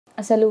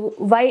అసలు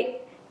వై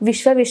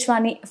విశ్వ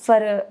Vishwani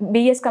for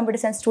BS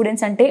computer science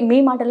students అంటే మీ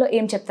మాటల్లో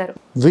ఏం చెప్తారు?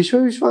 విశ్వ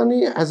Vishwani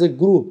as a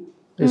group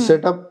is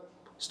setup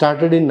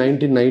started in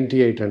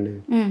 1998 అండి.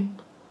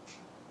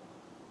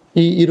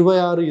 ఈ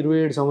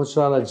 26-27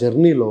 సంవత్సరాల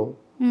జర్నీలో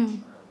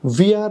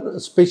we are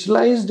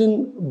specialized in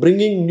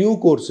bringing new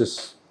courses.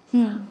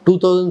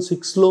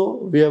 2006లో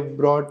we have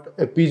brought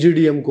a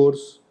PGDM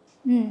course,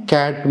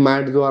 cat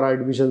mat ద్వారా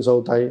అడ్మిషన్స్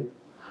అవుతాయి.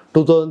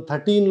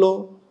 2013లో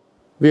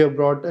we have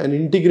brought an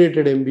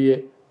integrated MBA,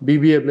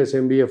 BBA plus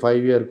MBA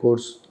 5-year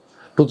course.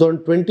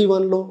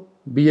 2021లో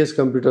BS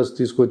computers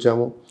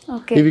తీసుకొచ్చాము.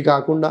 ఇవి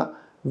కాకుండా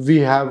we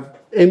have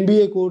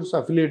MBA course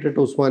affiliated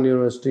to Osman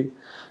university.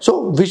 So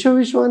విశ్వ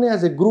Vishwani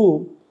as a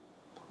group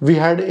we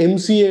had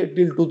MCA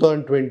till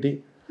 2020.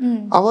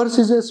 Ours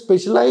is a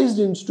specialized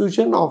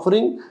institution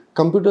offering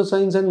computer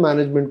science and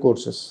management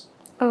courses.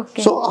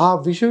 So ఆ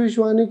విశ్వ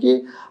విశ్వానికి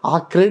ఆ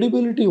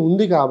credibility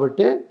ఉంది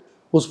కాబట్టే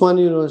ఉస్మాన్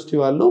యూనివర్సిటీ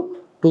వాళ్ళు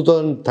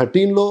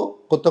 2013లో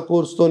కొత్త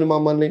కోర్సుతో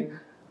మమ్మల్ని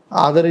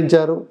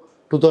ఆదరించారు.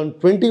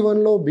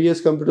 2021లో BS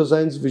కంప్యూటర్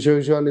సైన్స్ విశ్వ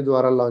విశ్వాని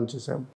ద్వారా లాంచ్ చేశాము.